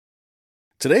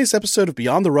Today's episode of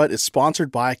Beyond the Rut is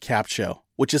sponsored by Capshow,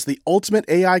 which is the ultimate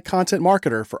AI content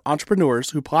marketer for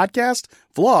entrepreneurs who podcast,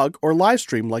 vlog, or live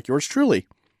stream like yours truly.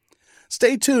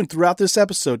 Stay tuned throughout this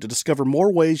episode to discover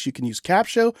more ways you can use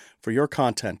Capshow for your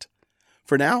content.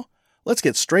 For now, let's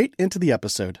get straight into the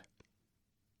episode.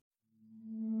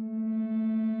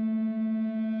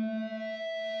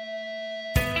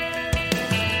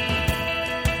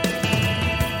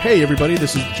 Hey everybody,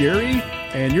 this is Jerry,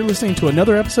 and you're listening to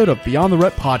another episode of Beyond the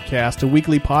Rut Podcast, a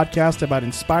weekly podcast about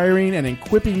inspiring and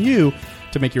equipping you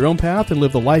to make your own path and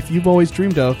live the life you've always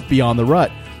dreamed of beyond the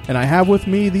rut. And I have with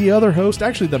me the other host,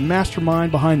 actually the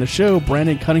mastermind behind the show,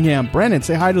 Brandon Cunningham. Brandon,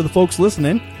 say hi to the folks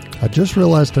listening. I just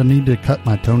realized I need to cut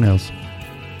my toenails.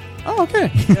 Oh,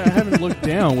 okay. Yeah, I haven't looked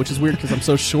down, which is weird because I'm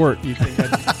so short. You'd think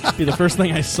that'd be the first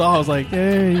thing I saw. I was like,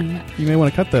 hey, you may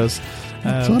want to cut those.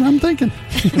 That's what I'm thinking.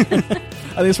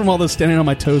 I think it's from all those standing on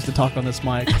my toes to talk on this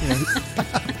mic. You know.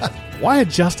 Why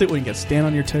adjust it when you can stand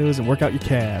on your toes and work out your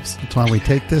calves? That's why we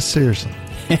take this seriously.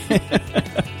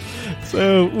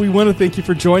 So we want to thank you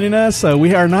for joining us.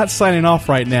 We are not signing off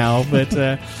right now, but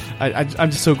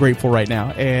I'm just so grateful right now.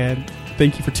 And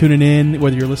thank you for tuning in,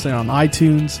 whether you're listening on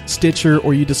iTunes, Stitcher,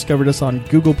 or you discovered us on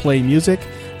Google Play Music.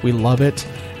 We love it.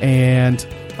 And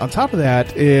on top of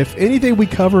that, if anything we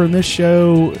cover in this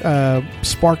show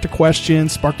sparked a question,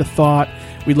 sparked a thought,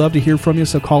 we'd love to hear from you.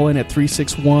 So call in at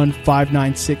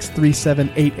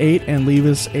 361-596-3788 and leave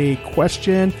us a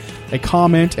question, a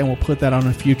comment, and we'll put that on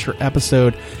a future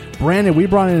episode. Brandon, we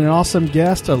brought in an awesome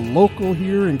guest, a local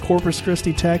here in Corpus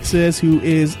Christi, Texas, who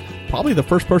is probably the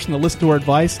first person to listen to our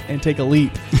advice and take a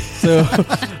leap. So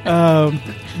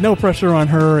no pressure on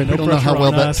her and no pressure on us. I don't know how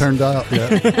well that turned out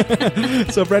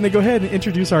yet. So, Brandon, go ahead and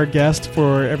introduce our guest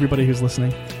for everybody who's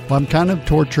listening. Well, I'm kind of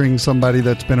torturing somebody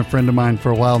that's been a friend of mine for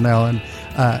a while now, and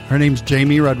her name's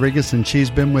Jamie Rodriguez, and she's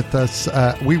been with us.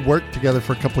 We worked together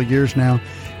for a couple of years now,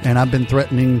 and I've been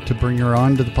threatening to bring her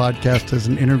on to the podcast as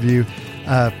an interview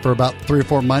for about 3 or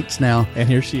 4 months now. And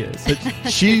here she is.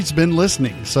 She's been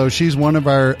listening, so she's one of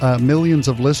our millions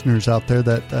of listeners out there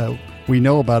that we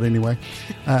know about anyway.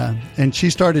 And she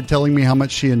started telling me how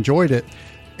much she enjoyed it,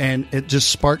 and it just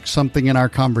sparked something in our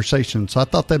conversation. So I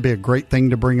thought that'd be a great thing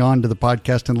to bring on to the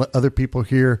podcast and let other people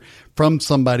hear from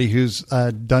somebody who's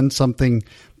done something,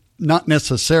 not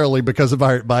necessarily because of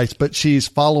our advice, but she's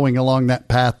following along that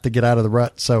path to get out of the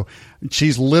rut. So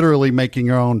she's literally making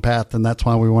her own path, and that's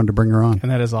why we wanted to bring her on. And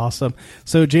that is awesome.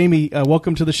 So, Jamie,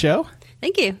 welcome to the show.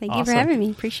 Thank you. Thank you for having me.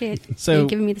 Appreciate you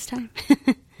giving me this time.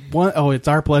 It's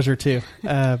our pleasure, too.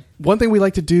 One thing we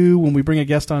like to do when we bring a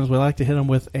guest on is we like to hit them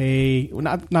with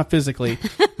not physically,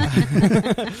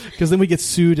 because then we get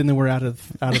sued and then we're out of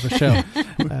the show.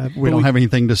 We don't have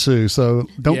anything to sue, so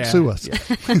don't sue us. Yeah.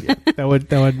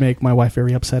 That would make my wife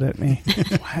very upset at me.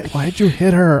 Why'd you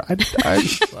hit her? I'm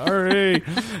sorry.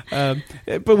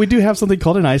 But we do have something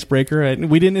called an icebreaker, and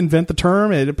we didn't invent the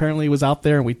term. It apparently was out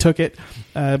there, and we took it.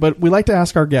 But we like to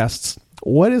ask our guests,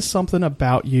 what is something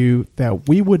about you that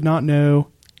we would not know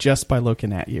just by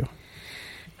looking at you?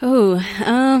 Oh,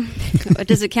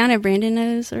 does it count if Brandon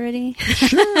knows already?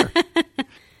 Sure.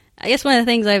 I guess one of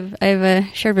the things I've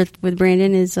shared with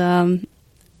Brandon is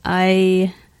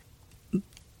by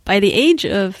the age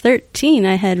of 13,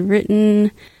 I had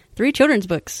written 3 children's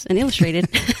books and illustrated.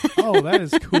 Oh, that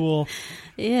is cool.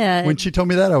 Yeah. When she told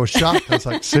me that, I was shocked. I was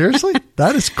like, seriously?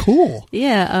 That is cool.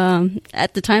 Yeah.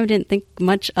 At the time, I didn't think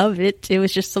much of it. It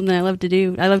was just something I loved to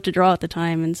do. I loved to draw at the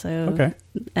time. And so, okay.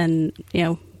 And,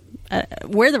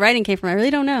 where the writing came from, I really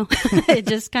don't know. It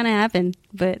just kind of happened.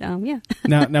 But, yeah.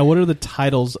 Now, what are the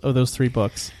titles of those 3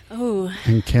 books? Oh.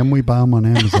 And can we buy them on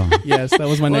Amazon? Yes, that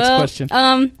was my next question.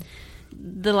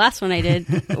 The last one I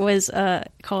did was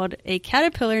called A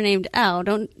Caterpillar Named Al.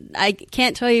 I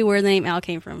can't tell you where the name Al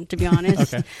came from, to be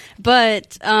honest. Okay.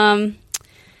 But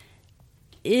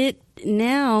it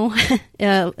now,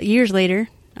 years later,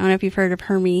 I don't know if you've heard of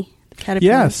Hermie the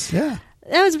Caterpillar. Yes. Yeah.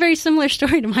 That was a very similar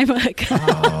story to my book.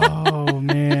 Oh,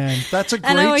 man. That's a great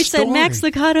story. And I always said, Max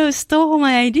Licato stole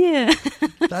my idea.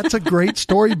 That's a great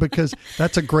story because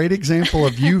that's a great example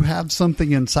of you have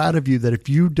something inside of you that if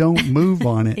you don't move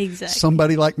on it, exactly.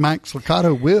 Somebody like Max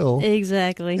Licato will.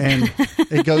 Exactly. And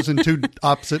it goes in 2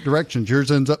 opposite directions.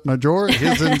 Yours ends up Majora,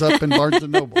 his ends up in Barnes &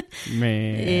 Noble.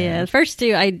 Man. Yeah, the first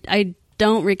 2, I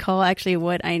don't recall actually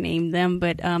what I named them,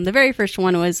 but the very first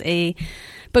one was a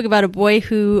book about a boy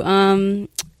who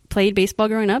played baseball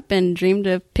growing up and dreamed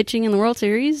of pitching in the World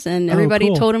Series, and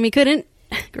everybody told him he couldn't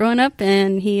growing up,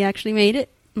 and he actually made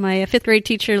it. My 5th grade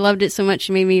teacher loved it so much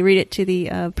she made me read it to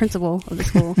the principal of the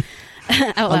school.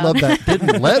 out loud. I love that.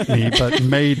 Didn't let me, but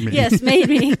made me. Yes, made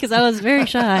me, because I was very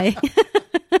shy.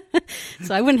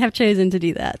 So I wouldn't have chosen to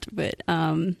do that. But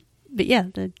yeah,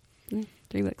 the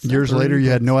 3 books. Years later, you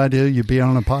had no idea you'd be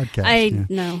on a podcast.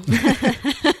 No.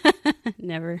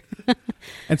 Never.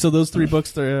 And so those 3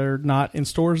 books, they're not in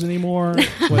stores anymore?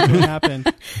 What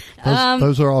happened?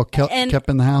 Those are all kept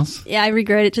in the house? Yeah, I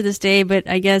regret it to this day, but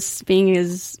I guess being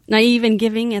as naive and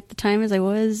giving at the time as I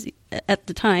was at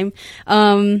the time,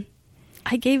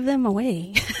 I gave them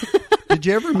away. Did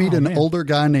you ever meet an older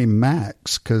guy named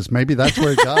Max? Because maybe that's where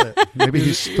he got it. Maybe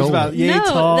he stole about it. yay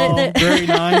tall, very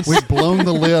nice. We've blown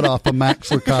the lid off of Max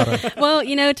Licata. Well,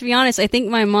 to be honest, I think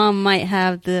my mom might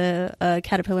have the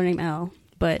caterpillar named Al.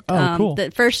 But cool. The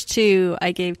first 2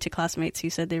 I gave to classmates who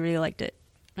said they really liked it.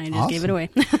 I just gave it away.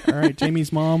 All right,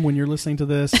 Jamie's mom, when you're listening to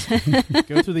this,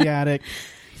 go through the attic,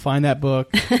 find that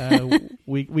book.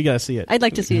 We got to see it. I'd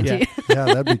like to see it too. Yeah,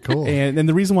 that'd be cool. And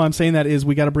the reason why I'm saying that is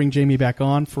we got to bring Jamie back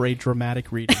on for a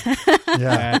dramatic reading.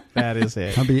 Yeah, that is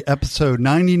it. That'll be episode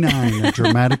 99, a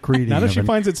dramatic reading. Not if she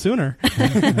finds it sooner.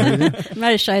 I'm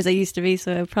not as shy as I used to be,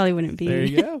 so I probably wouldn't be. There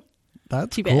you go.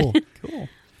 That's too cool. bad. Cool.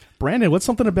 Brandon, what's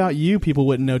something about you people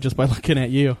wouldn't know just by looking at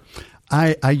you?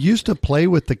 I used to play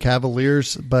with the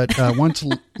Cavaliers, but once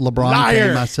LeBron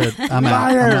came, I said, I'm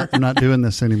out. I'm not doing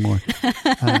this anymore.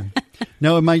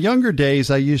 No, in my younger days,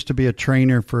 I used to be a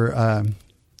trainer for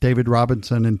David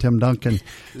Robinson and Tim Duncan.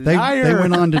 They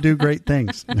went on to do great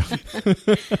things. I'm just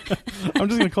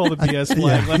going to call the BS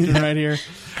flag left and right here.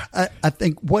 I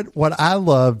think what I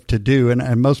love to do,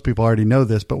 and most people already know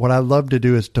this, but what I love to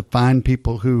do is to find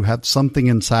people who have something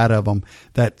inside of them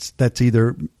that's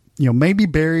either maybe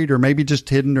buried or maybe just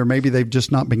hidden, or maybe they've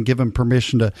just not been given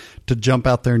permission to jump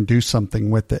out there and do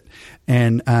something with it.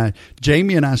 And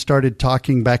Jamie and I started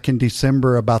talking back in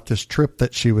December about this trip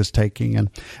that she was taking,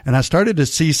 and I started to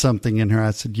see something in her.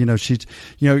 I said, she's,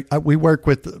 we work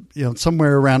with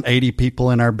somewhere around 80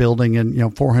 people in our building,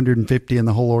 and 450 in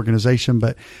the whole organization.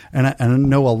 And I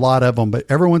know a lot of them, but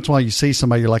every once in a while you see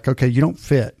somebody, you're like, okay, you don't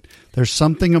fit. There's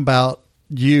something about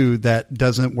you that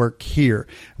doesn't work here.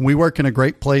 And we work in a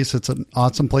great place. It's an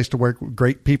awesome place to work with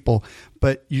great people,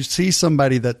 but you see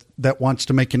somebody that wants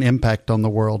to make an impact on the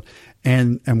world,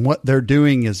 and what they're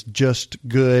doing is just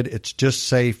good. It's just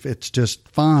safe. It's just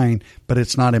fine, but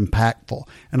it's not impactful.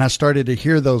 And I started to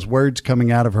hear those words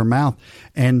coming out of her mouth.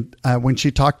 And when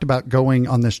she talked about going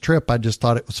on this trip, I just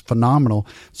thought it was phenomenal.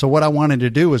 So what I wanted to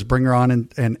do was bring her on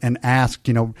and ask,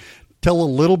 tell a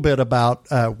little bit about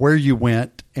where you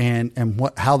went and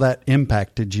how that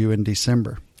impacted you in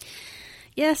December.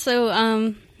 Yeah,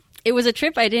 so it was a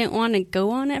trip I didn't want to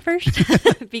go on at first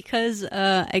because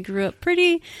I grew up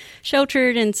pretty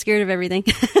sheltered and scared of everything.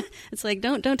 It's like,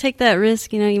 don't take that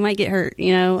risk. You might get hurt.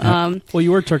 Well,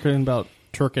 you were talking about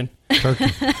Turkin.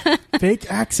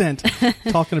 Fake accent.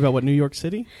 Talking about what, New York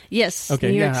City? Yes.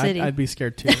 Okay. New York City. I'd be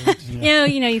scared too.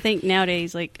 You think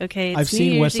nowadays, like, okay, it's I've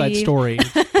seen West Side Story.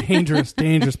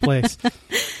 Dangerous place.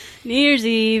 New Year's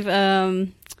Eve,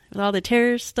 with all the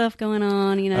terrorist stuff going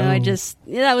on,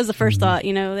 that was the first thought,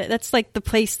 that's like the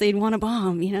place they'd want to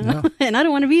bomb, Yeah. And I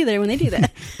don't want to be there when they do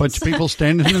that. Bunch of people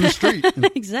standing in the street.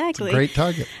 Exactly. It's a great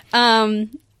target.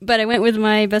 But I went with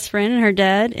my best friend and her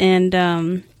dad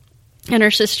and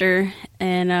her sister,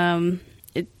 and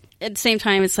at the same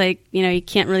time, it's like, you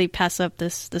can't really pass up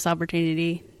this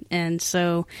opportunity. And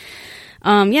so,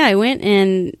 I went,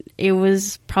 and it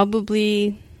was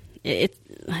probably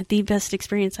the best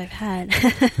experience I've had.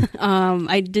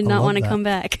 I did not want to come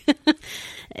back.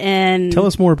 And tell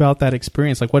us more about that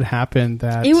experience. Like, what happened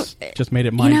that just made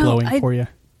it mind-blowing for you?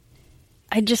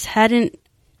 I just hadn't,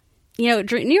 New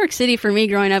York City for me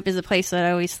growing up is a place that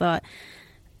I always thought,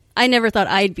 I never thought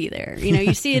I'd be there.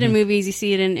 You see it in movies, you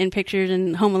see it in pictures,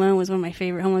 and Home Alone was one of my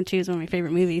favorite. Home Alone 2 is one of my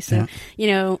favorite movies. So,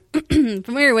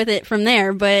 familiar with it from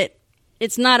there, but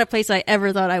it's not a place I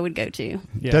ever thought I would go to.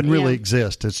 Yeah. Doesn't really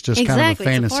exist. It's just kind of a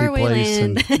fantasy it's a faraway place.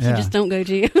 Land And, you just don't go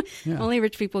to. Yeah. Only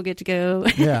rich people get to go.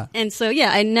 Yeah. And so,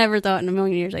 I never thought in a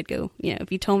million years I'd go.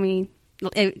 If you told me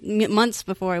months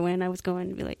before I went, I was going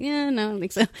to be like, no, I don't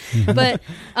think so. But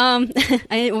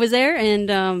I was there,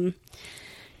 and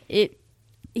it,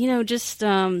 just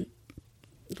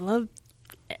love.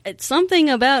 It's something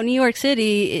about New York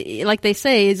City, like they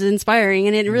say, is inspiring,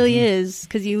 and it really is,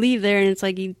 because you leave there and it's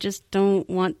like you just don't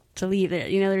want to leave there.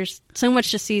 There's so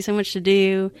much to see, so much to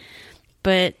do,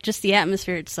 but just the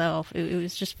atmosphere itself, it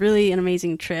was just really an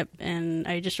amazing trip. And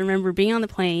I just remember being on the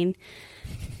plane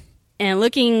and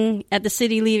looking at the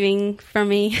city leaving from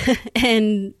me,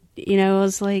 and I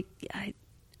was like,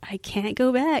 I can't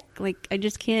go back. Like, I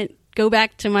just can't go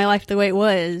back to my life the way it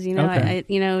was. Okay.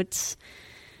 It's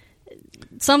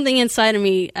something inside of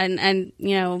me, and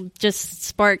just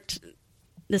sparked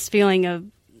this feeling of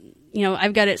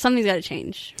I've got it. Something's got to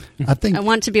change. I think I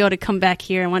want to be able to come back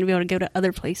here. I want to be able to go to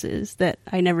other places that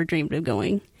I never dreamed of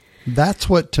going. that's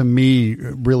what to me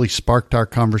really sparked our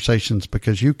conversations,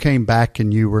 because you came back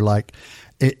and you were like,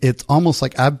 it's almost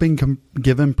like I've been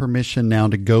given permission now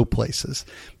to go places,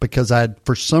 because I,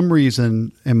 for some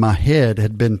reason in my head,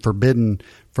 had been forbidden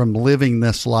from living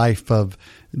this life of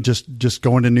just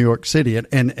going to New York City.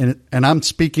 And I'm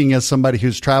speaking as somebody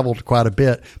who's traveled quite a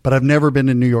bit, but I've never been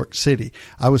to New York City.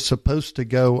 I was supposed to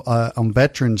go on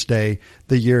Veterans Day,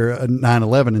 the year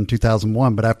 9/11 in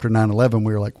 2001. But after 9/11,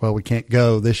 we were like, well, we can't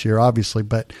go this year, obviously.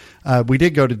 But we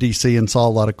did go to D.C. and saw a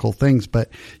lot of cool things.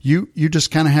 But you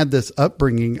just kind of had this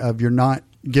upbringing of you're not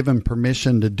given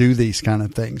permission to do these kind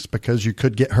of things because you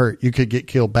could get hurt. You could get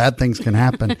killed. Bad things can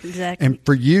happen. Exactly. And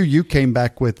for you came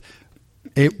back with,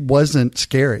 it wasn't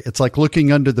scary. It's like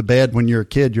looking under the bed when you're a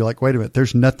kid. You're like, wait a minute,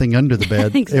 there's nothing under the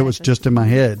bed. Exactly. It was just in my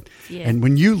head. Yeah. And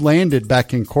when you landed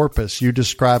back in Corpus, you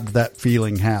described that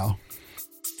feeling how?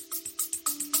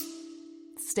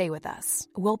 Stay with us.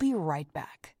 We'll be right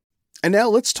back. And now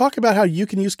let's talk about how you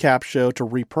can use Capshow to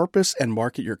repurpose and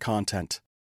market your content.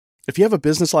 If you have a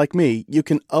business like me, you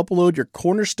can upload your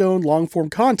cornerstone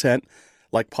long-form content,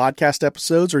 like podcast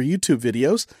episodes or YouTube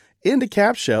videos, into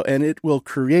Capshow, and it will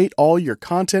create all your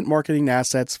content marketing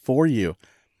assets for you.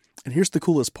 And here's the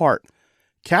coolest part.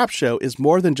 Capshow is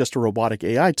more than just a robotic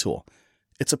AI tool.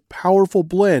 It's a powerful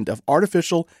blend of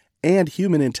artificial and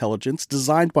human intelligence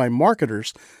designed by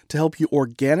marketers to help you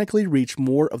organically reach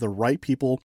more of the right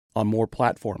people on more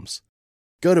platforms.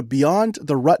 Go to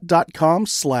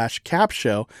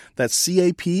beyondtherut.com/capshow, that's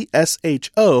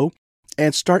CAPSHO,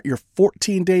 and start your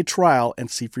 14-day trial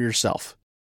and see for yourself.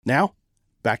 Now,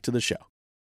 back to the show.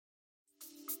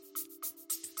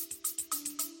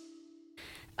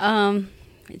 Did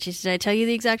I tell you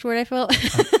the exact word I felt?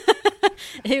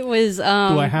 It was Do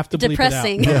I have to bleep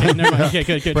depressing. it out? Okay, never mind. Okay,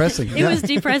 good. Depressing. It was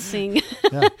depressing.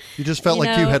 Yeah. You just felt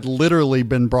like you had literally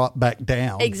been brought back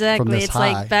down. Exactly. From this It's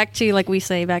high. like back to, like we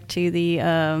say, back to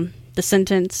the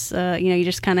sentence. You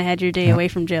just kind of had your day away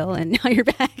from jail, and now you're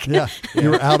back. Yeah,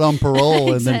 you were out on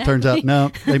parole, and then it turns out, Exactly.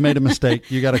 no, they made a mistake.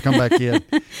 You got to come back in.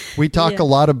 We talk Yeah. a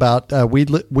lot about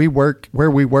we work where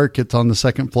we work. It's on the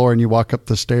second floor, and you walk up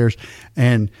the stairs.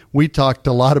 And we talked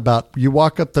a lot about you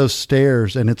walk up those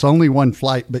stairs, and it's only one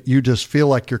flight, but you just feel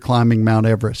like you're climbing Mount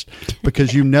Everest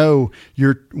because you know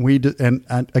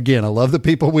again, I love the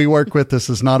people we work with. This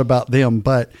is not about them,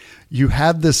 but you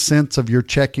have this sense of you're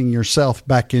checking yourself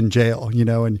back in jail,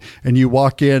 and you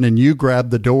walk in and you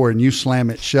grab the door and you slam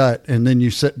it shut, and then you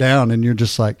sit down and you're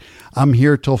just like, I'm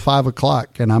here till 5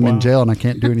 o'clock and I'm in jail and I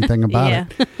can't do anything about Yeah.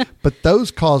 it. But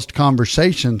those caused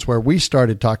conversations where we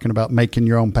started talking about making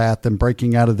your own path and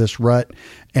breaking out of this rut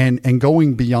and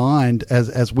going beyond,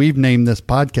 as we've named this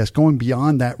podcast, going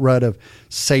beyond that rut of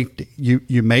safety.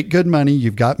 You make good money.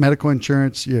 You've got medical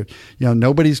insurance.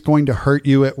 Nobody's going to hurt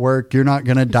you at work. You're not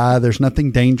going to die. There's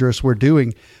nothing dangerous we're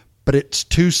doing, but it's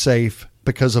too safe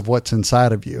because of what's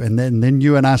inside of you. And then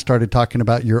you and I started talking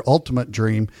about your ultimate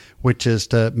dream, which is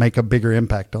to make a bigger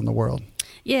impact on the world.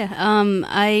 Yeah.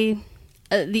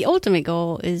 The ultimate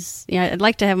goal is, I'd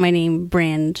like to have my own name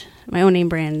brand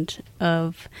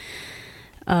of,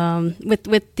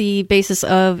 with the basis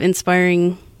of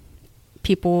inspiring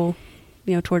people,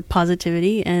 toward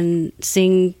positivity and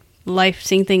seeing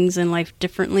things in life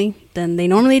differently than they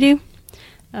normally do.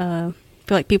 I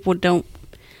feel like people don't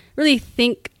really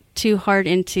think too hard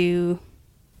into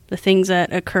the things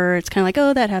that occur. It's kind of like,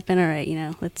 oh, that happened. All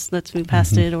right. Let's move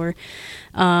past it. Or,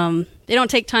 they don't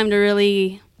take time to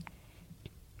really,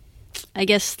 I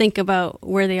guess, think about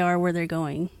where they are, where they're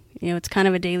going. It's kind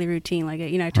of a daily routine. Like,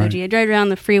 I told you, I drive around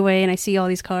the freeway and I see all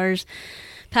these cars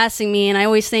passing me, and I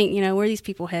always think, where are these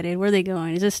people headed? Where are they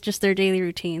going? Is this just their daily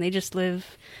routine? They just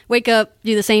wake up,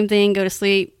 do the same thing, go to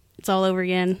sleep. It's all over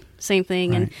again, same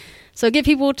thing. Right. And so get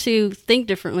people to think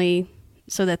differently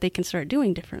so that they can start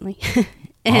doing differently.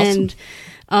 And,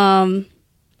 Awesome.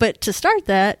 But to start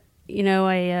that,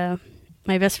 my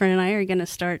best friend and I are going to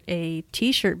start a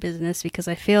t-shirt business, because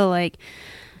I feel like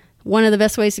one of the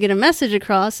best ways to get a message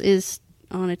across is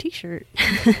on a t-shirt.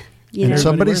 And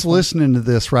somebody's listening to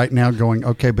this right now going,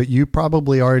 okay, but you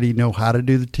probably already know how to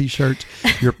do the t-shirts.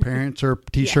 Your parents are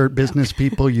t-shirt business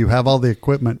people. You have all the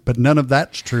equipment, but none of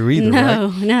that's true either, No.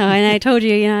 right? No. And I told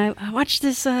you, I watched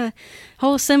this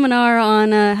whole seminar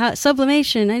on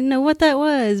sublimation. I didn't know what that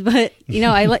was, but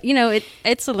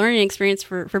it's a learning experience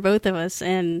for both of us.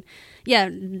 And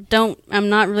I'm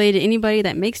not related to anybody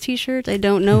that makes t-shirts. I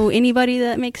don't know anybody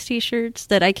that makes t-shirts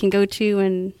that I can go to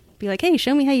and be like, hey,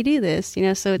 show me how you do this.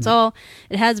 So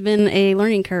it has been a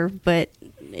learning curve, but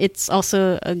it's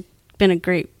also been a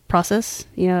great process,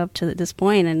 up to this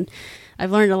point, and I've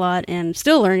learned a lot and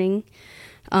still learning.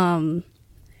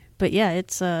 But yeah,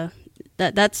 it's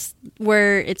that's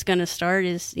where it's going to start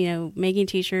is making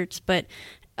t-shirts, but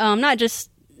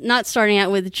not starting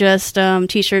out with just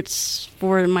t-shirts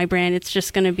for my brand. It's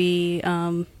just going to be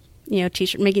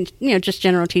t-shirt making, just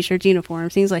general t-shirts,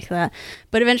 uniforms, things like that.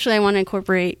 But eventually I want to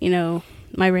incorporate,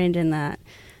 my brand in that.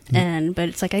 But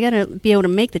it's like I got to be able to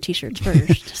make the t-shirts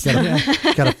first. So.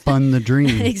 Got to fund the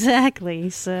dream. Exactly.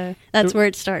 So that's where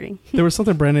it's starting. There was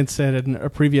something Brandon said in a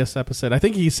previous episode. I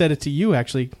think he said it to you,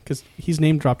 actually, because he's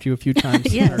name dropped you a few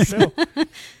times in our show.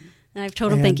 And I've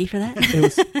told him thank you for that.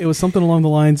 It was something along the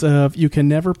lines of, you can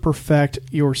never perfect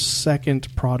your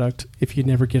second product if you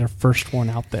never get a first one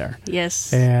out there.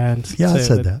 Yes. And I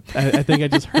said that. I think I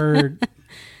just heard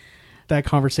that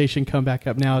conversation come back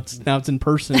up. Now it's in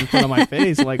person in front of my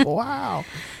face. Like, wow,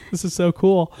 this is so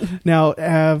cool. Now,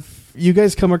 have you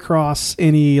guys come across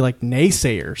any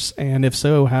naysayers? And if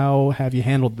so, how have you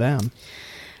handled them?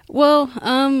 Well,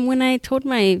 when I told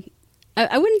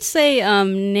I wouldn't say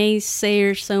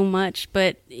naysayer so much,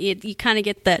 but you kind of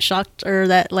get that shocked or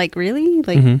that really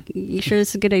you sure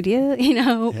it's a good idea,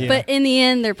 Yeah. But in the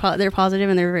end, they're positive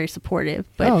and they're very supportive.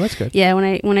 But that's good. Yeah,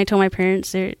 when I told my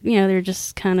parents, they're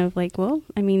just kind of like, well,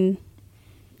 I mean,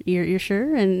 you're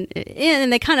sure, and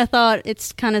they kind of thought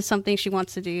it's kind of something she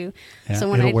wants to do. Yeah, so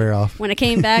when it'll wear off. When I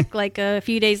came back a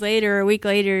few days later or a week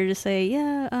later to say,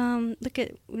 look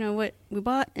at what we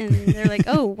bought, and they're like,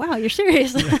 oh wow, you're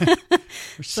serious.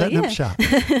 We're setting up shop.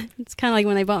 It's kind of like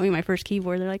when they bought me my first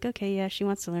keyboard. They're like, okay, yeah, she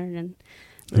wants to learn, and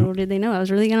little did they know I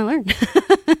was really going to learn.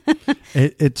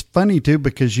 It's funny too,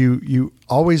 because you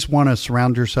always want to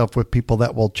surround yourself with people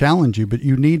that will challenge you, but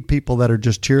you need people that are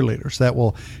just cheerleaders that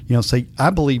will, say, I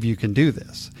believe you can do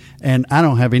this. And I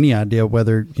don't have any idea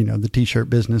whether, the t-shirt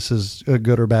business is a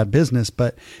good or bad business,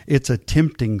 but it's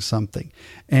attempting something.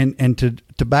 And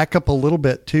to back up a little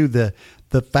bit too, the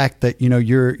fact that,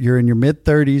 you're in your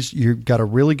mid-30s, you've got a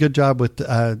really good job with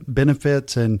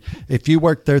benefits, and if you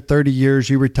work there 30 years,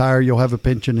 you retire, you'll have a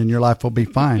pension and your life will be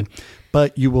fine.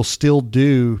 But you will still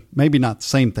do, maybe not the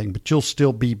same thing, but you'll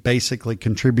still be basically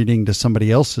contributing to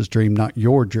somebody else's dream, not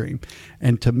your dream.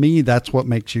 And to me, that's what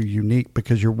makes you unique,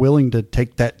 because you're willing to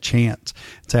take that chance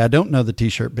and say, I don't know the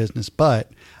t-shirt business,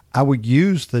 but I would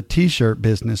use the t-shirt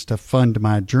business to fund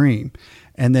my dream.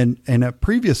 And then in a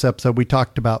previous episode, we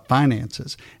talked about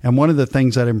finances. And one of the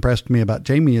things that impressed me about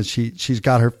Jamie is she's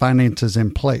got her finances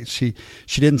in place. She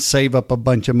didn't save up a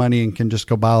bunch of money and can just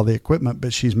go buy all the equipment,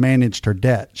 but she's managed her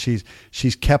debt.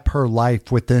 She's kept her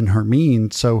life within her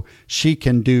means, so she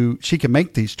can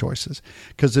make these choices.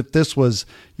 Because if this was,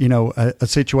 a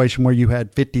situation where you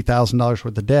had $50,000 worth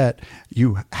of debt,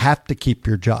 you have to keep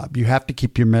your job. You have to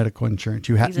keep your medical insurance.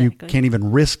 You can't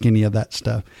even risk any of that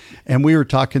stuff. And we were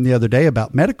talking the other day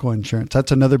about medical insurance.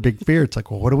 That's another big fear. It's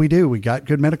like, well, what do we do? We got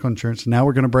good medical insurance. Now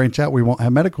we're going to branch out. We won't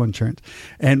have medical insurance.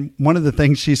 And one of the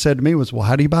things she said to me was, well,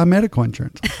 how do you buy medical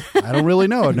insurance? I don't really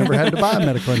know. I've never had to buy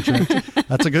medical insurance.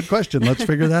 That's a good question. Let's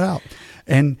figure that out.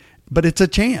 But it's a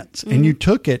chance, and you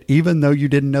took it even though you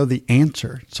didn't know the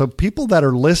answer. So people that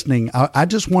are listening, I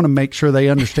just want to make sure they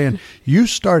understand you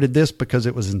started this because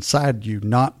it was inside you,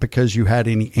 not because you had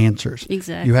any answers.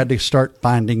 Exactly. You had to start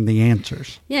finding the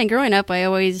answers. Yeah, and growing up, I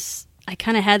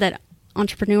kind of had that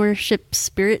entrepreneurship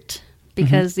spirit,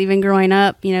 because even growing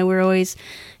up, we're always,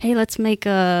 hey, let's make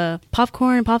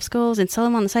popcorn, popsicles, and sell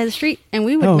them on the side of the street. And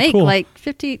we would make like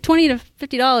 $20 to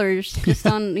 $50 just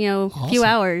on, a few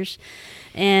hours.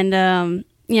 And,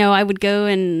 I would go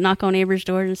and knock on neighbors'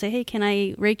 doors and say, hey, can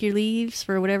I rake your leaves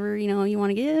for whatever, you want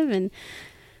to give? And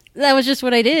that was just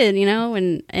what I did,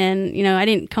 and I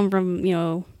didn't come from,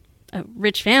 a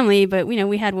rich family, but,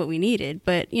 we had what we needed.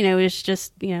 But, it was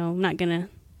just, I'm not going to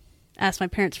ask my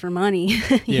parents for money,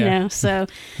 so.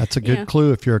 That's a good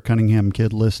clue if you're a Cunningham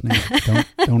kid listening.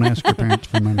 Don't ask your parents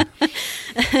for money.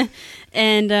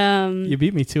 And you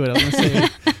beat me to it. I was going to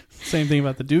say same thing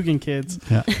about the Dugan kids.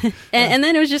 Yeah. And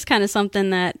then it was just kind of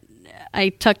something that I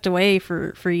tucked away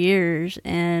for years,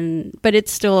 but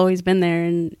it's still always been there.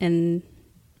 And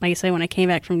like I say, when I came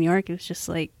back from New York, it was just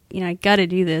like, I got to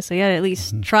do this. I got to at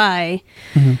least try.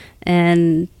 Mm-hmm.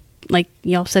 And like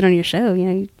y'all said on your show,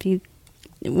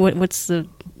 what's the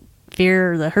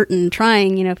fear or the hurt in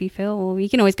trying? If you fail, well, you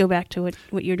can always go back to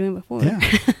what you were doing before. Yeah.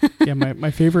 Yeah.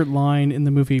 My favorite line in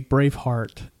the movie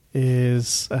Braveheart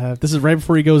is this is right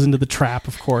before he goes into the trap,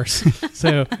 of course.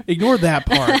 So ignore that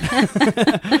part.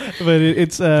 But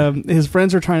it's his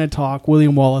friends are trying to talk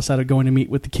William Wallace out of going to meet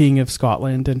with the King of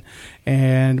Scotland,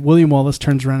 and William Wallace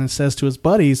turns around and says to his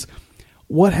buddies,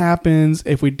 "What happens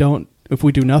if we do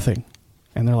nothing?"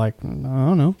 And they're like, "I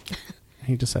don't know." And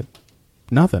he just said,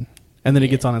 nothing. And then he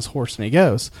gets on his horse and he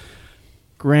goes.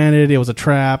 Granted, it was a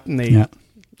trap, and they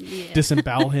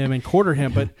disembowel him and quarter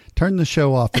him. But turn the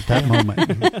show off at that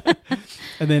moment.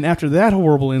 And then after that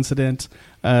horrible incident,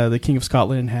 the King of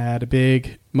Scotland had a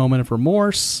big moment of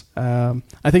remorse. I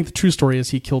think the true story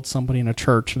is he killed somebody in a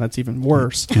church, and that's even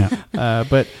worse. Yeah.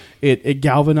 But it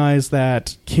galvanized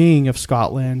that King of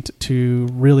Scotland to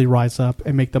really rise up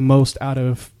and make the most out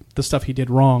of the stuff he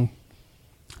did wrong.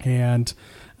 And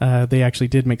they actually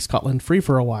did make Scotland free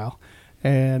for a while.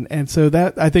 And so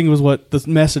that, I think, was what the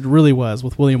message really was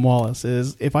with William Wallace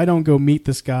is, if I don't go meet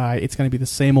this guy, it's going to be the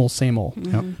same old, same old.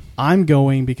 Mm-hmm. Yep. I'm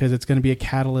going because it's going to be a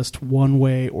catalyst one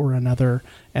way or another.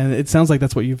 And it sounds like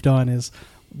that's what you've done is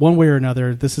one way or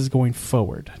another, this is going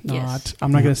forward. I'm not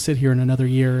going to sit here in another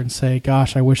year and say,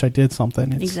 gosh, I wish I did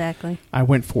something. Exactly. I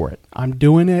went for it. I'm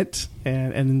doing it.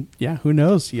 And yeah, who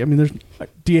knows? I mean,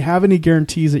 do you have any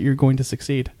guarantees that you're going to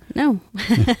succeed? No,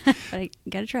 but I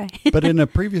got to try. But in a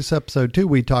previous episode too,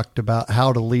 we talked about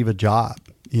how to leave a job,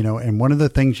 and one of the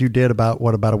things you did about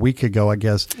a week ago, I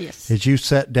guess, is you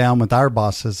sat down with our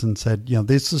bosses and said,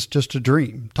 this is just a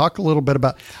dream. Talk a little bit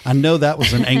about, I know that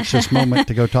was an anxious moment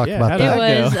to go talk about that.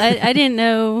 It was, I didn't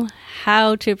know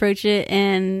how to approach it,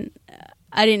 and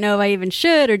I didn't know if I even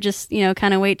should, or just,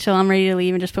 kind of wait till I'm ready to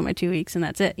leave and just put my 2 weeks and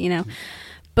that's it,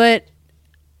 but,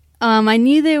 I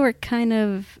knew they were kind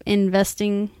of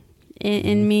investing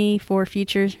in me for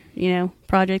future,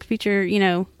 projects, future,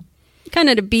 kind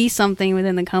of to be something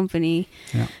within the company.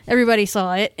 Yeah. Everybody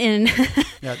saw it. And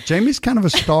yeah, Jamie's kind of a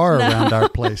star around our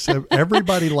place.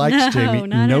 Everybody likes Jamie.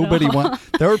 Nobody wants.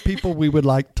 There are people we would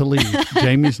like to leave.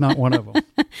 Jamie's not one of them.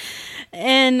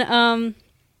 And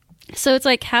so it's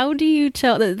like, how do you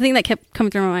tell? The thing that kept coming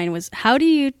through my mind was, how do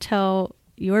you tell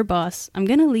your boss, I'm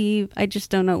going to leave, I just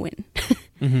don't know when?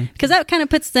 Because that kind of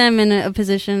puts them in a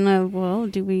position of, well,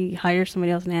 do we hire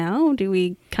somebody else now? Do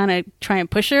we kind of try and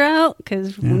push her out?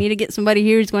 Because we need to get somebody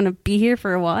here who's going to be here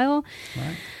for a while.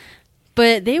 Right.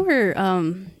 But they were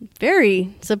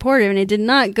very supportive, and it did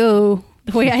not go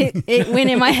the way it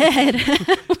went in my head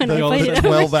when I played it.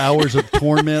 12 hours of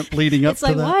torment leading up to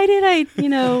that. It's like, why did I,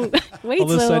 wait so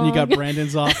long? All of a sudden, you got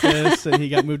Brandon's office, and he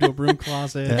got moved to a broom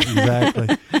closet. Yeah,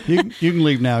 exactly. You can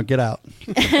leave now. Get out.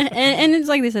 and it's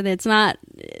like they said, it's not,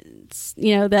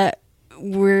 that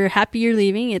we're happy you're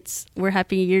leaving. We're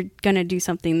happy you're going to do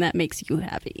something that makes you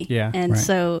happy. Yeah. And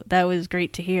so that was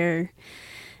great to hear.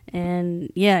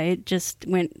 And yeah, it just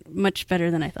went much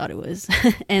better than I thought it was.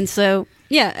 And so,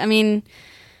 yeah, I mean,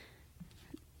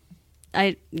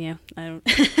 I don't.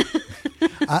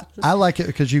 I like it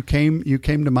because you came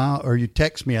to or you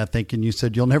text me, I think, and you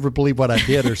said, you'll never believe what I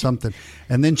did or something.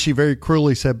 And then she very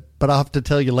cruelly said, but I'll have to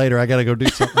tell you later. I got to go do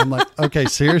something. I'm like, okay,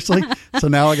 seriously? So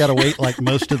now I got to wait like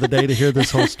most of the day to hear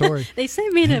this whole story. They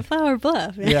sent me to Flower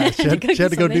Bluff. Yeah, she had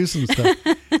to go do some stuff.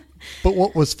 But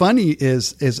what was funny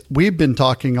is we've been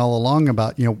talking all along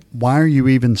about, why are you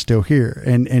even still here?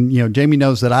 And Jamie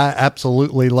knows that I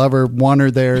absolutely love her, want her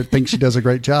there, think she does a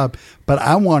great job. But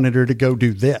I wanted her to go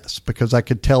do this because I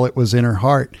could tell it was in her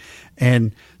heart.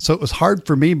 And so it was hard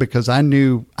for me because I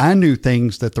knew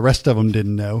things that the rest of them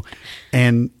didn't know.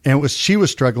 And she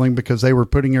was struggling because they were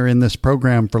putting her in this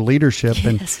program for leadership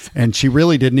and she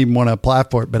really didn't even want to apply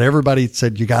for it. But everybody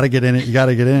said, you got to get in it. You got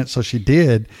to get in it. So she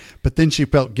did. But then she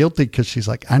felt guilty because she's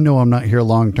like, I know I'm not here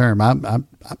long term. I'm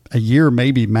a year,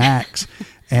 maybe max.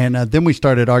 And then we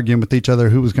started arguing with each other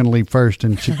who was going to leave first.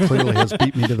 And she clearly has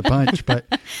beat me to the punch. But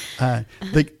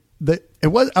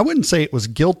I wouldn't say it was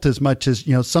guilt as much as,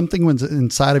 something was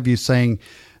inside of you saying,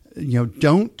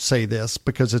 don't say this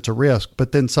because it's a risk.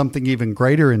 But then something even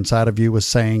greater inside of you was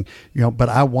saying, but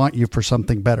I want you for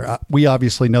something better. We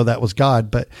obviously know that was God,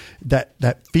 but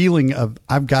that feeling of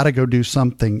I've got to go do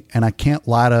something and I can't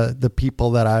lie to the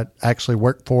people that I actually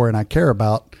work for and I care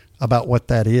about what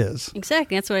that is.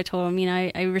 Exactly. That's what I told him.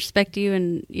 I respect you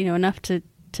and, enough to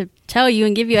tell you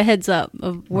and give you a heads up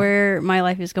of where my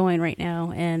life is going right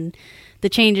now. And the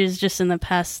changes just in the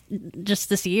past, just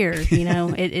this year,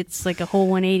 it's like a whole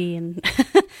 180 and,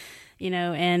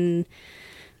 and,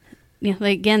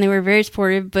 like, again, they were very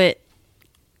supportive, but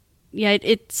yeah,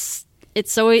 it's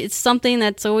something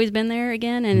that's always been there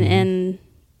again. And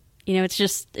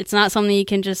it's not something you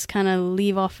can just kind of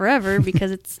leave off forever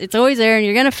because it's always there and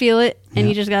you're going to feel it and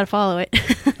you just got to follow it.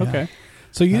 Okay.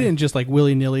 So you didn't just like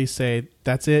willy-nilly say,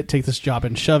 that's it, take this job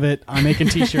and shove it. I'm making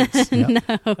T-shirts. No.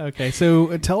 Okay,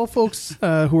 so tell folks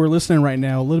who are listening right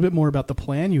now a little bit more about the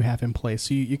plan you have in place.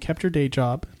 So you kept your day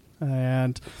job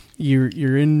and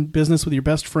you're in business with your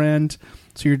best friend,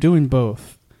 so you're doing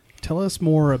both. Tell us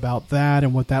more about that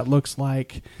and what that looks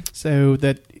like so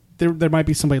that there might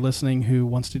be somebody listening who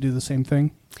wants to do the same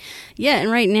thing. Yeah,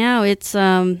 and right now it's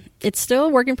still a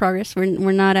work in progress.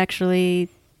 We're not actually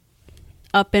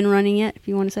up and running yet, if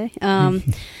you want to say.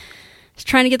 Just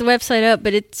trying to get the website up,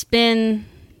 but it's been,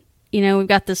 we've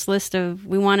got this list of,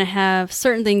 we want to have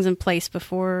certain things in place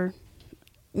before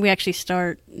we actually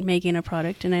start making a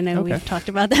product. And I know we've talked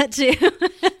about that too.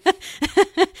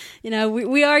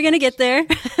 We are going to get there.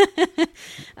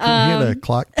 Can we get a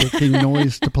clock ticking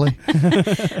noise to play?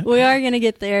 We are going to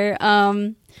get there.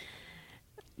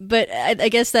 But I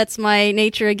guess that's my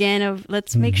nature again of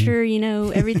let's make sure,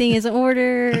 everything is in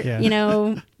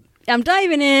order. I'm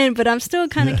diving in, but I'm still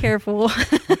kind of careful.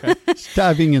 It's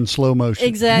diving in slow motion.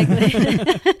 Exactly.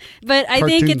 But I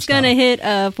think it's going to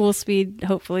style. hit full speed,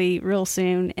 hopefully, real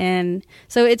soon. And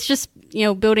so it's just,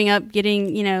 building up,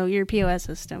 getting, your POS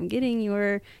system, getting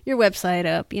your website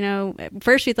up.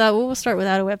 First we thought, we'll start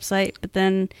without a website, but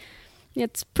then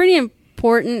it's pretty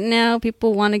important now.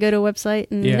 People want to go to a website.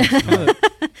 And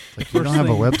Like, you don't have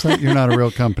a website, you're not a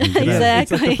real company.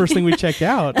 Exactly. It's like the first thing we check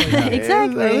out. Like,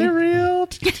 Exactly. Are they real?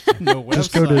 No website.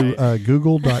 Just go to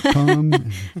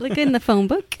google.com. Look in the phone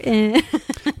book.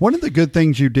 One of the good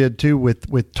things you did too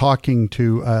with talking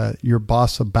to your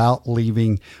boss about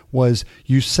leaving was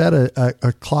you set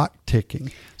a clock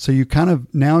ticking. So you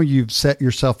now you've set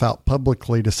yourself out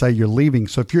publicly to say you're leaving.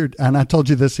 So and I told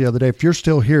you this the other day, if you're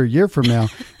still here a year from now,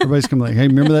 everybody's going to be like, hey,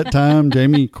 remember that time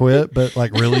Jamie quit, but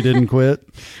like really didn't quit?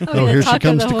 Oh, here she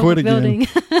comes to quit again.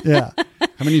 Yeah.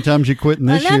 How many times you quit in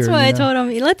this year? That's why I told him,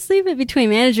 let's leave it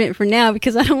between management for now,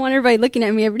 because I don't want everybody looking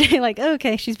at me every day like, oh,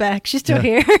 okay, she's back. She's still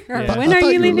here. Or, when are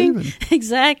you leaving?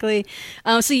 Exactly.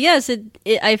 So yes,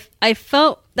 I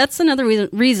felt that's another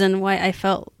reason why I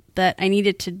felt that I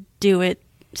needed to do it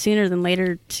sooner than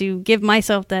later to give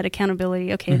myself that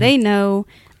accountability. Okay, they know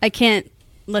I can't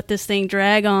let this thing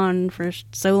drag on for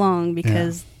so long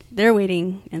because they're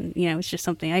waiting, and it's just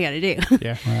something I got to do.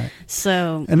 Yeah, right.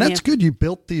 So, and that's good. You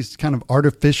built these kind of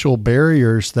artificial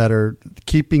barriers that are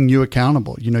keeping you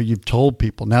accountable. You've told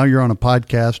people. Now you're on a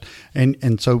podcast,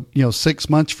 and so 6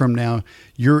 months from now,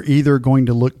 you're either going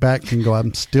to look back and go,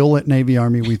 "I'm still at Navy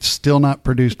Army. We've still not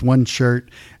produced one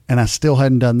shirt." And I still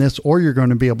hadn't done this, or you're going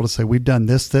to be able to say, we've done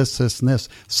this, this, this, and this.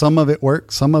 Some of it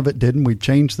worked, some of it didn't. We've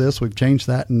changed this, we've changed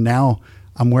that, and now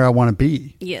I'm where I want to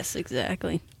be. Yes,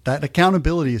 exactly. That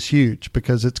accountability is huge,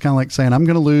 because it's kind of like saying, I'm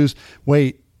going to lose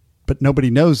weight, but nobody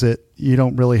knows it. You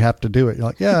don't really have to do it. You're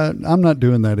like, yeah, I'm not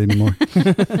doing that anymore.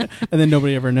 And then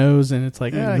nobody ever knows, and it's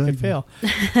like, I could fail.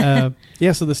 So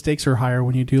the stakes are higher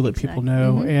when you do let people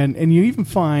know. Mm-hmm. And you even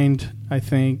find, I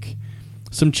think,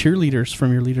 some cheerleaders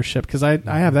from your leadership, because I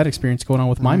have that experience going on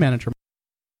with my manager.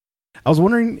 I was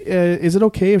wondering, is it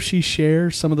okay if she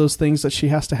shares some of those things that she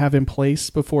has to have in place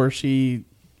before she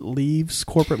leaves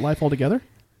corporate life altogether?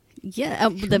 Yeah,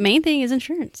 the main thing is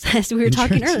insurance, as we were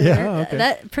talking earlier. Yeah, okay.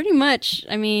 That pretty much,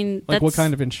 I mean... Like what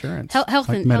kind of insurance? Health like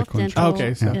and medical dental.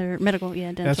 insurance. Okay, or medical,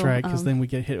 dental. That's right, because then we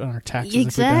get hit on our taxes.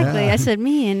 Exactly. I said,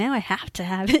 man, now I have to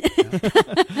have it.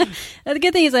 The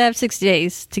good thing is I have 60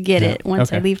 days to get it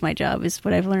once I leave my job, is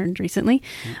what I've learned recently.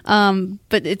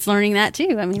 But it's learning that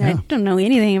too. I mean, I don't know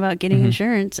anything about getting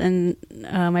insurance, and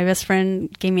my best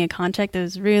friend gave me a contact that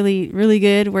was really, really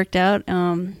good, worked out.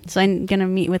 So I'm going to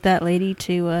meet with that lady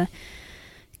to...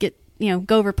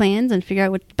 go over plans and figure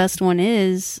out what the best one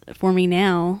is for me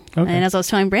now. Okay. And as I was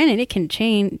telling Brandon, it can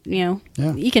change,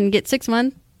 you can get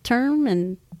 6-month term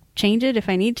and change it if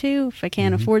I need to, if I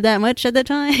can't afford that much at the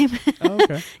time.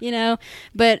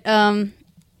 But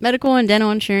medical and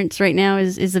dental insurance right now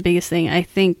is the biggest thing. I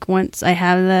think once I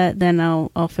have that, then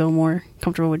I'll feel more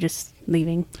comfortable with just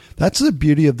leaving. That's the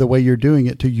beauty of the way you're doing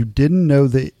it too. You didn't know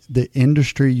the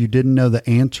industry, you didn't know the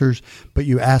answers, but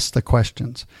you asked the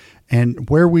questions. And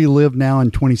where we live now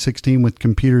in 2016 with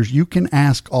computers, you can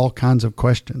ask all kinds of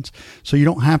questions. So you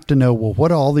don't have to know, well,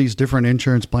 what are all these different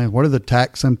insurance plans? What are the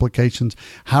tax implications?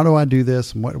 How do I do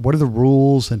this? And what are the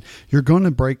rules? And you're going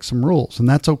to break some rules. And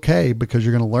that's okay, because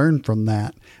you're going to learn from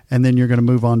that. And then you're going to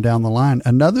move on down the line.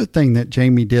 Another thing that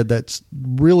Jamie did that's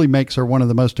really makes her one of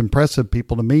the most impressive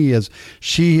people to me is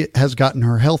she has gotten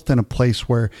her health in a place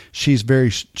where she's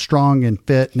very strong and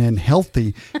fit and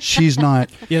healthy. She's not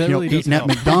eating at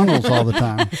McDonald's all the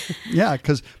time. Yeah,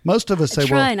 because most of us say,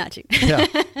 try not to. Yeah,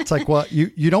 it's like, well,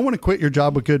 you don't want to quit your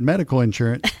job with good medical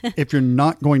insurance if you're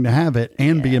not going to have it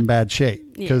and be in bad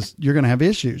shape, because you're going to have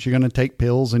issues. You're going to take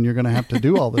pills and you're going to have to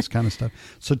do all this kind of stuff.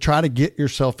 So try to get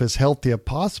yourself as healthy as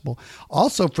possible.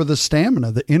 Also for the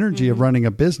stamina, the energy of running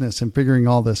a business and figuring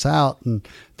all this out, and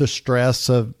the stress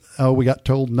of, we got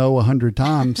told no 100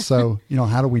 times. So,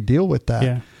 how do we deal with that?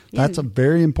 Yeah. That's a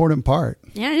very important part.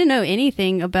 Yeah, I didn't know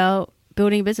anything about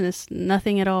building a business,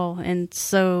 nothing at all. And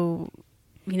so,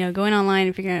 going online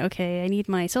and figuring out, okay, I need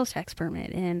my sales tax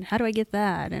permit, and how do I get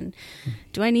that? And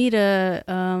do I need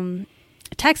a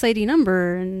tax ID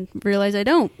number? And realize I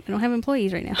don't have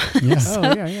employees right now. Yeah. So,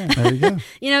 There you go.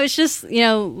 it's just,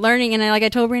 learning. And I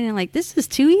told Brandon, like, this is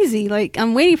too easy. Like,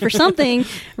 I'm waiting for something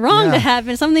wrong to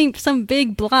happen, some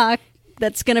big block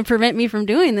that's going to prevent me from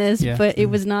doing this. Yeah. But it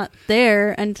was not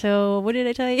there until, what did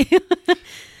I tell you?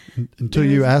 Until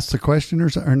you asked the question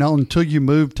or no, until you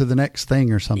moved to the next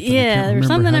thing or something. Yeah, there was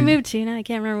something I moved to. Now I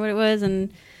can't remember what it was. And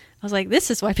I was like,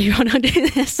 this is why people don't do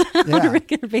this on a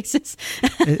regular basis.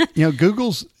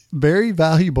 Google's very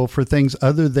valuable for things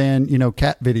other than,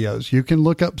 cat videos. You can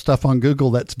look up stuff on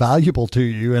Google that's valuable to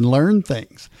you and learn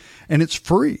things. And it's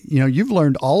free. You've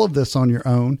learned all of this on your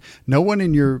own. No one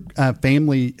in your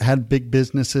family had big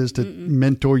businesses to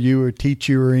mentor you or teach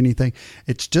you or anything.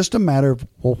 It's just a matter of,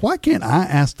 well, why can't I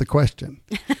ask the question?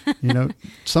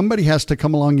 Somebody has to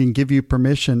come along and give you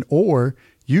permission, or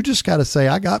you just got to say,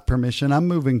 I got permission. I'm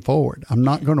moving forward. I'm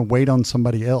not going to wait on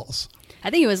somebody else. I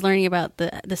think it was learning about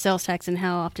the sales tax and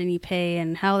how often you pay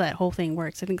and how that whole thing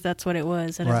works. I think that's what it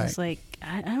was. And I was like,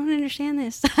 I don't understand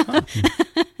this.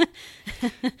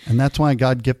 And that's why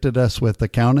God gifted us with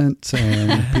accountants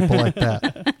and people like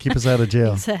that. Keep us out of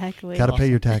jail. Exactly. Got to pay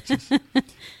your taxes.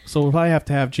 So we'll probably have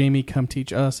to have Jamie come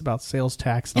teach us about sales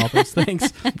tax and all those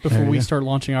things before we start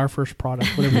launching our first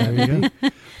product, whatever that may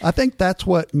be. I think that's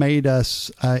what made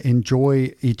us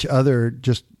enjoy each other.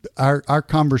 Just our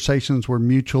conversations were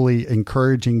mutually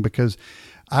encouraging, because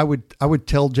I would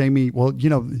tell Jamie, well,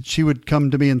 she would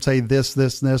come to me and say this,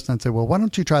 and I'd say, well, why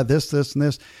don't you try this, and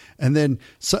this? And then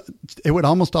it would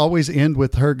almost always end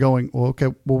with her going, well, okay,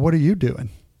 well, what are you doing?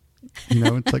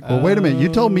 It's like, well, wait a minute. You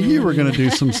told me you were going to do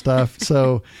some stuff.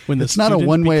 So it's not a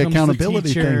one-way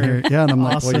accountability thing here. Yeah. And I'm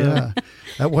awesome. like, well,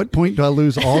 yeah. At what point do I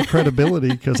lose all credibility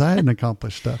because I hadn't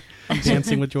accomplished stuff? I'm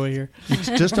dancing with joy here. It's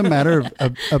just a matter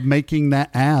of making that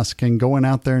ask and going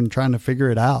out there and trying to figure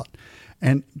it out.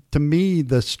 And to me,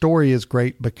 the story is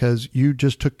great because you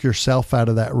just took yourself out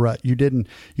of that rut. You didn't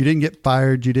get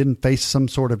fired. You didn't face some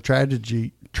sort of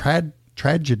tragedy.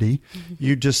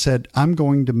 You just said, I'm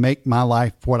going to make my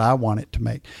life what I want it to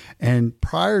make. And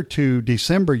prior to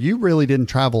December, you really didn't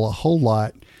travel a whole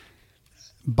lot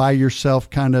by yourself,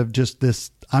 kind of just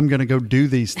this, I'm going to go do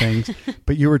these things.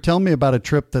 But you were telling me about a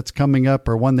trip that's coming up,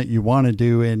 or one that you want to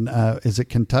do in, is it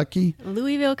Kentucky?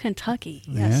 Louisville, Kentucky.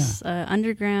 Yes. Yeah.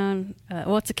 Underground.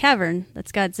 It's a cavern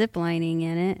that's got zip lining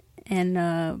in it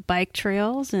and bike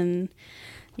trails. And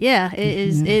yeah, it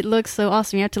is. It looks so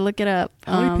awesome. You have to look it up.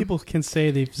 How many people can say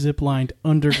they've zip-lined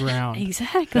underground?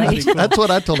 Exactly. That's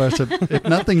what I told her. I said, if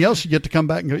nothing else, you get to come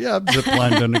back and go, yeah, I've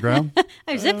zip-lined underground.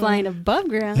 I've zip-lined above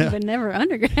ground, but never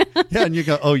underground. Yeah, and you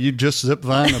go, oh, you just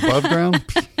zip-line above ground?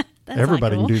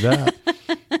 Everybody can do that.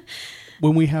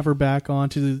 When we have her back on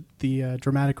to the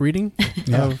dramatic reading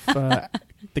of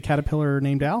the caterpillar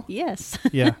named Al. Yes.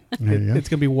 Yeah. There you go. It's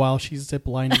going to be while she's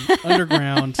zip-lining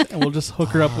underground, and we'll just hook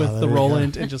her up with the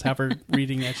Roland and just have her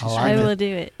reading as she's I will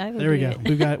do it. There we go.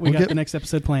 We got the next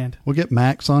episode planned. We'll get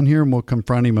Max on here and we'll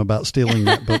confront him about stealing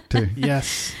that book too.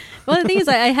 Yes. Well, the thing is,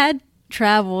 I had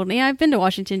traveled. Yeah, I've been to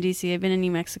Washington, D.C. I've been in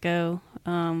New Mexico.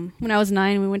 When I was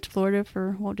 9, we went to Florida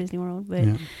for Walt Disney World.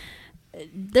 But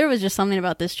there was just something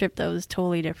about this trip that was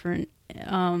totally different.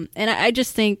 And I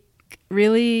just think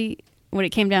really what it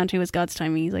came down to was God's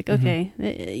timing. He's like, okay,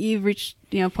 you've reached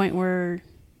a point where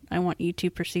I want you to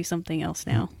pursue something else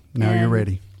now. Now you're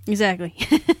ready. Exactly.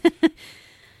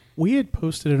 We had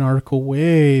posted an article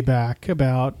way back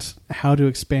about how to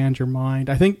expand your mind.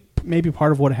 I think maybe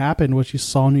part of what happened was you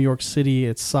saw New York City,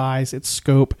 its size, its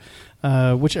scope.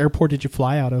 Which airport did you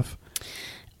fly out of?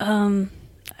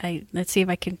 Let's see if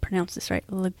I can pronounce this right.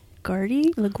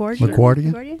 LaGuardia?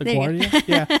 LaGuardia?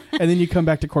 Yeah. And then you come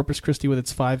back to Corpus Christi with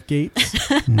its 5 gates.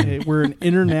 We're an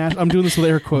international... I'm doing this with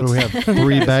air quotes. Do we have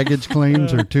 3 baggage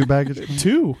claims or 2 baggage?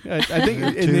 2. I think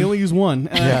and they only use 1.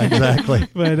 Yeah, exactly.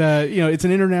 But, it's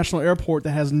an international airport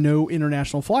that has no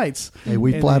international flights. Hey,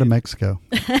 we fly to Mexico.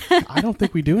 I don't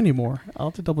think we do anymore. I'll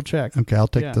have to double check. Okay, I'll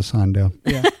take the sign down.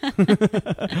 Yeah.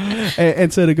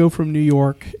 and so to go from New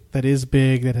York, that is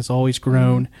big, that has always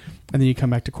grown, and then you come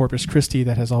back to Corpus Christi,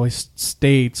 that has always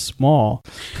stayed small.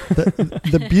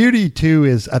 The beauty, too,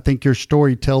 is I think your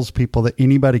story tells people that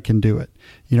anybody can do it.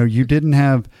 You didn't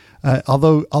have,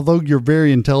 although you're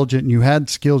very intelligent and you had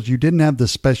skills, you didn't have the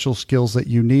special skills that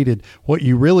you needed. What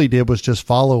you really did was just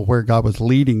follow where God was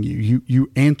leading you. You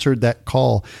answered that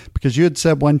call, because you had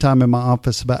said one time in my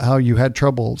office about how you had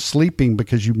trouble sleeping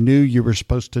because you knew you were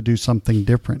supposed to do something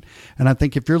different. And I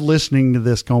think if you're listening to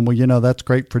this going, well, that's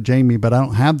great for Jamie, but I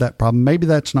don't have that problem. Maybe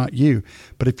that's not you.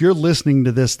 But if you're listening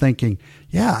to this thinking,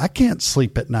 yeah, I can't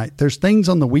sleep at night. There's things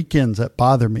on the weekends that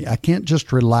bother me. I can't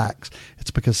just relax. It's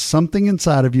because something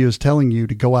inside of you is telling you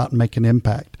to go out and make an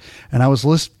impact. And I was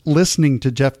listening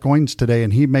to Jeff Goins today,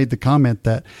 and he made the comment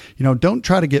that, don't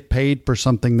try to get paid for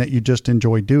something that you just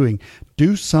enjoy doing.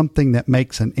 Do something that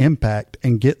makes an impact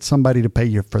and get somebody to pay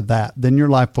you for that. Then your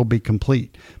life will be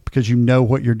complete, because you know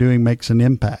what you're doing makes an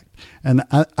impact. And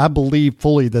I believe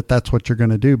fully that that's what you're going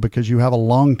to do, because you have a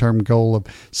long-term goal of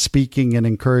speaking and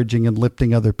encouraging and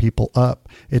lifting other people up.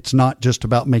 It's not just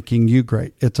about making you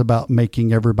great. It's about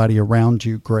making everybody around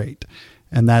you great.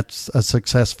 And that's a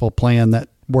successful plan that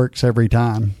works every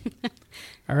time.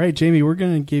 All right, Jamie, we're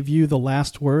going to give you the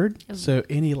last word. So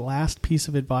any last piece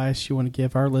of advice you want to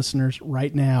give our listeners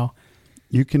right now?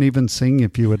 You can even sing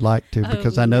if you would like to,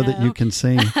 because I know that you can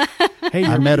sing. Hey,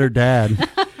 I met her dad.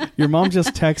 Your mom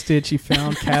just texted. She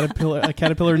found a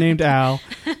caterpillar named Al.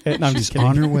 No, I'm just kidding.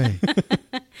 On her way.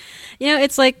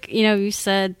 It's like, you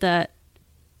said that,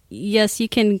 yes, you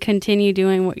can continue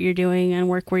doing what you're doing and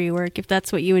work where you work if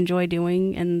that's what you enjoy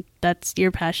doing and that's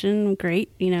your passion. Great,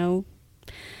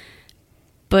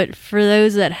 But for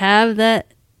those that have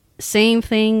that same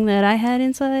thing that I had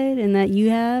inside and that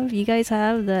you guys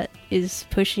have, that is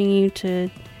pushing you to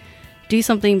do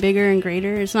something bigger and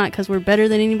greater. It's not because we're better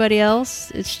than anybody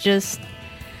else. It's just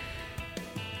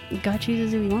God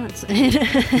chooses who he wants. If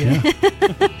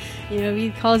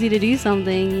he calls you to do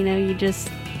something,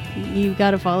 you've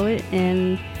got to follow it,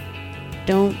 and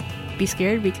don't be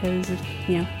scared, because if,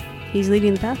 he's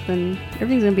leading the path, then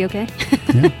everything's going to be okay.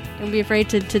 Yeah. Don't be afraid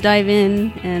to dive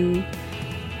in and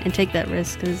take that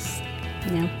risk, because,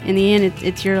 in the end,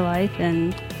 it's your life,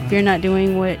 and if you're not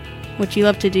doing what you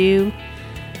love to do,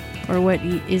 or what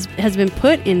has been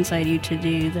put inside you to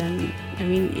do, then,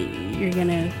 you're going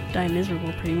to die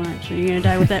miserable pretty much. Or you're going to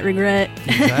die with that regret.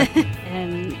 Exactly.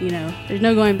 And, there's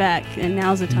no going back. And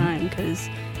now's the time, because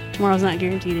tomorrow's not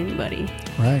guaranteed to anybody.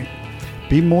 Right.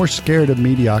 Be more scared of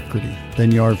mediocrity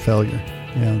than you are of failure.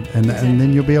 Yeah. And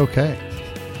then you'll be okay.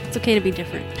 It's okay to be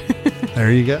different.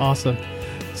 There you go. Awesome.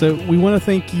 So we want to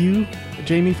thank you,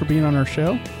 Jamie, for being on our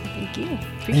show. Thank you.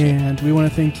 Appreciate and we want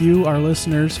to thank you, our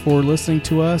listeners, for listening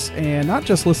to us, and not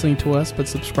just listening to us, but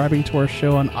subscribing to our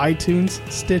show on iTunes,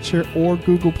 Stitcher, or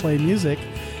Google Play Music.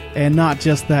 And not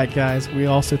just that, guys. We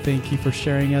also thank you for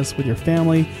sharing us with your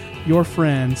family, your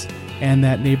friends, and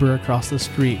that neighbor across the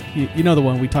street. You know the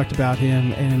one, we talked about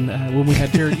him, and when we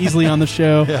had Jared Easley on the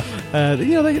show. Yeah.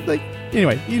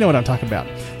 Anyway, you know what I'm talking about.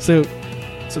 So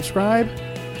subscribe,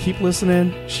 keep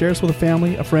listening, share us with a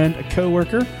family, a friend, a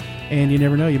coworker. And you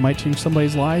never know, you might change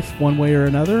somebody's life one way or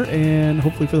another, and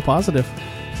hopefully for the positive.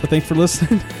 So thanks for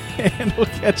listening, and we'll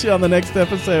catch you on the next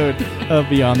episode of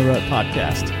Beyond the Rut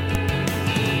Podcast.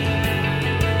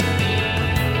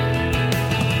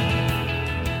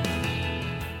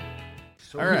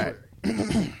 All right.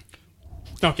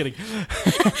 No, I'm kidding.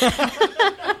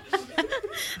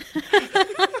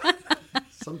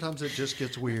 Sometimes it just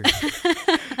gets weird.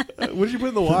 What did you put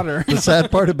in the water? The sad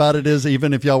part about it is,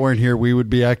 even if y'all weren't here, we would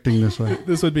be acting this way.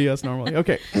 This would be us normally.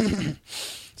 Okay.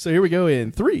 So here we go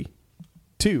in 3,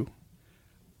 2,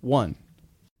 1.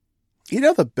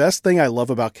 The best thing I love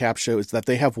about Cap Show is that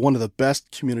they have one of the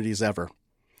best communities ever.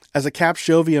 As a Cap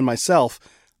Shovian myself,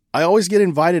 I always get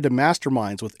invited to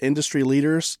masterminds with industry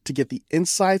leaders to get the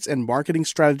insights and marketing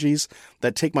strategies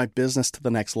that take my business to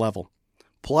the next level.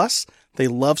 Plus, they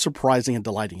love surprising and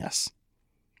delighting us.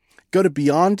 Go to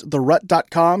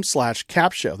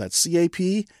beyondtherut.com/capshow, that's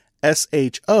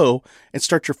CAPSHO, and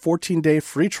start your 14-day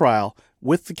free trial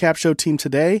with the Cap Show team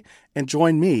today, and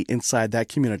join me inside that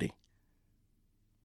community.